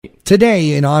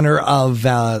Today, in honor of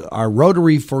our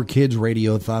Rotary for Kids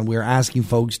Radiothon, we're asking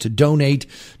folks to donate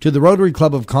to the Rotary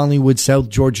Club of Collingwood, South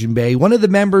Georgian Bay. One of the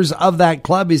members of that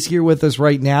club is here with us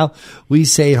right now. We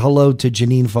say hello to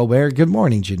Jeannine Faubert. Good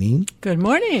morning, Jeannine. Good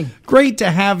morning. Great to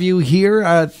have you here.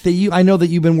 I know that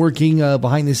you've been working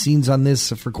behind the scenes on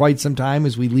this for quite some time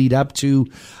as we lead up to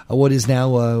what is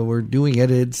now, we're doing it.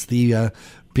 It's the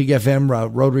Big FM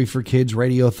Rotary for Kids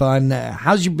Radiothon.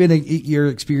 How's your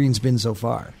experience been so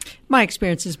far? My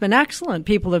experience has been excellent.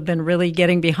 People have been really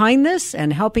getting behind this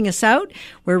and helping us out.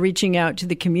 We're reaching out to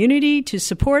the community to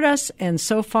support us, and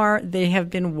so far they have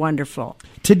been wonderful.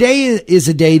 Today is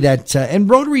a day that, and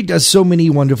Rotary does so many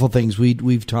wonderful things.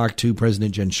 We've talked to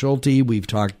President Jen Schulte. We've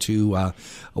talked to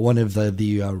one of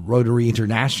the Rotary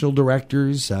International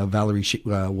directors, Valerie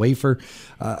Wafer,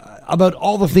 about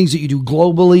all the things that you do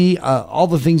globally, all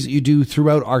the things that you do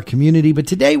throughout our community. But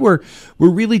today we're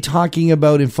really talking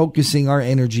about and focusing our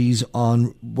energies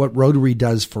on what Rotary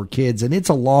does for kids, and it's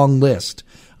a long list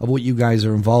of what you guys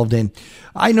are involved in.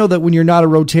 I know that when you're not a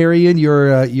Rotarian,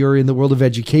 you're in the world of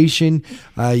education.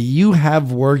 You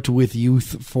have worked with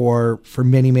youth for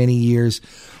many, many years.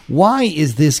 Why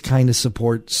is this kind of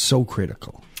support so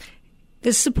critical?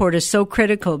 This support is so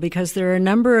critical because there are a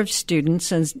number of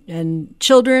students and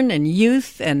children and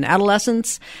youth and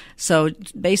adolescents. So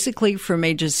basically from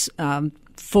ages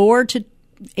 4 to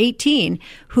 18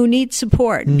 who need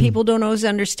support. People don't always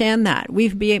understand that.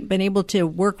 We've been able to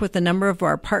work with a number of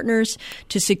our partners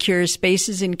to secure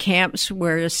spaces in camps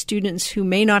where students who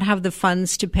may not have the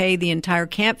funds to pay the entire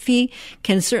camp fee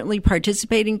can certainly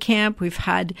participate in camp. We've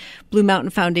had Blue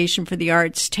Mountain Foundation for the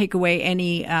Arts take away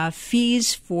any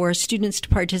fees for students to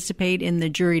participate in the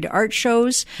juried art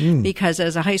shows because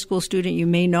as a high school student you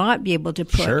may not be able to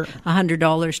put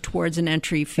 $100 towards an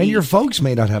entry fee. And your folks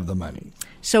may not have the money.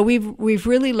 So we've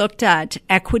really looked at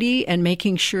equity and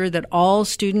making sure that all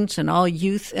students and all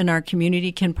youth in our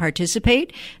community can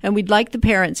participate. And we'd like the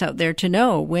parents out there to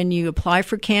know when you apply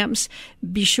for camps,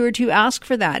 be sure to ask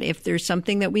for that. If there's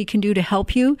something that we can do to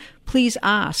help you, please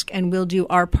ask and we'll do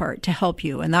our part to help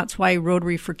you. And that's why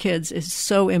Rotary for Kids is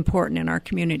so important in our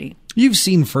community. You've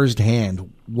seen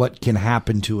firsthand what can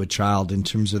happen to a child in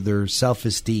terms of their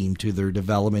self-esteem, to their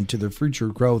development, to their future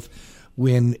growth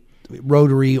when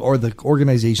Rotary or the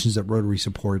organizations that Rotary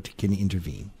support can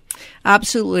intervene.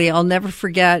 Absolutely. I'll never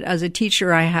forget, as a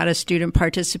teacher, I had a student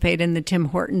participate in the Tim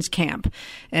Hortons camp.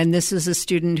 And this is a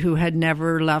student who had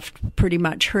never left pretty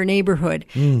much her neighborhood.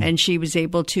 And she was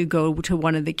able to go to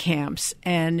one of the camps.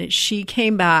 And she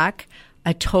came back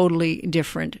a totally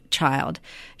different child.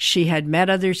 She had met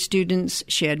other students.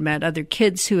 She had met other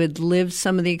kids who had lived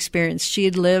some of the experience she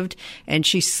had lived. And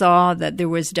she saw that there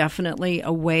was definitely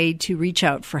a way to reach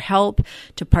out for help,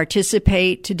 to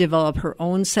participate, to develop her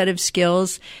own set of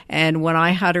skills. And when I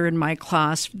had her in my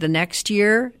class the next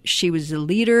year, she was a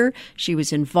leader. She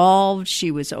was involved.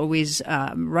 She was always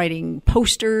writing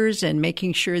posters and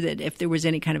making sure that if there was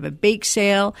any kind of a bake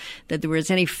sale, that there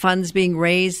was any funds being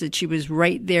raised, that she was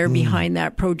right there behind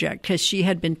that project because she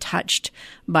had been touched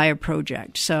by a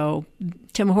project. So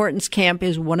Tim Hortons camp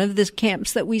is one of the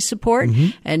camps that we support,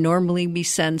 and normally we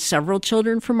send several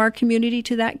children from our community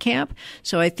to that camp.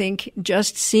 So I think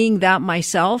just seeing that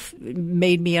myself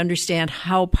made me understand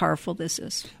how powerful this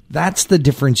is. That's the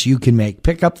difference you can make.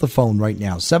 Pick up the phone right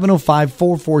now,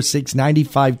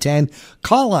 705-446-9510.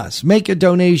 Call us, make a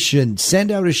donation,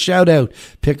 send out a shout out,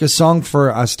 pick a song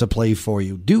for us to play for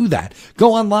you. Do that.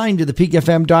 Go online to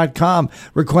thepeakfm.com,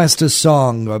 request a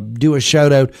song, do a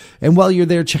shout out, and while you're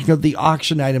there, check out the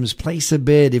auction items, place a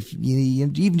bid. If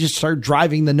you even just start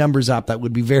driving the numbers up, that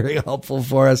would be very helpful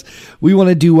for us. We want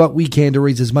to do what we can to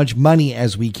raise as much money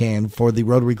as we can for the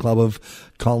Rotary Club of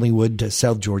Collingwood,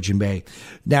 South Georgian Bay.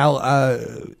 Now,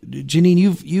 Jeannine,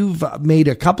 you've made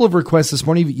a couple of requests this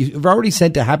morning. You've already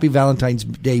sent a happy Valentine's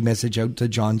Day message out to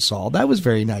John Saul. That was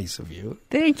very nice of you.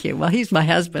 Thank you. Well, he's my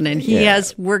husband, and he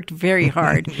has worked very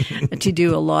hard to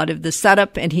do a lot of the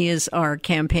setup, and he is our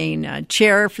campaign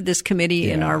chair for this committee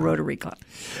in our Rotary Club.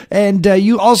 And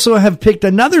you also have picked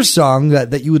another song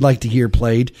that you would like to hear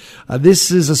played. This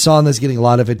is a song that's getting a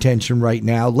lot of attention right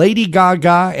now. Lady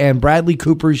Gaga and Bradley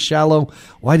Cooper's Shallow.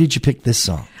 Why did you pick this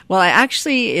song? Well,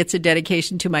 it's a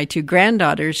dedication to my two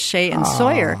granddaughters, Shay and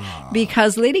Sawyer,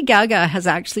 because Lady Gaga has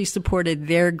actually supported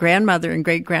their grandmother and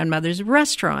great-grandmother's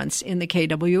restaurants in the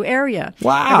KW area.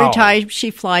 Wow. Every time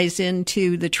she flies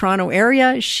into the Toronto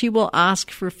area, she will ask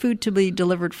for food to be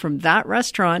delivered from that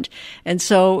restaurant. And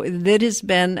so it has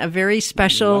been a very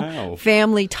special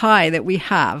family tie that we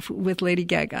have with Lady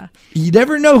Gaga. You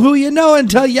never know who you know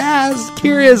until you ask.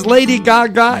 Here is Lady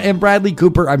Gaga and Bradley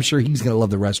Cooper. I'm sure he's going to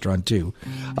love the restaurant, too.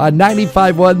 on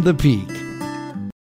 95.1 The Peak.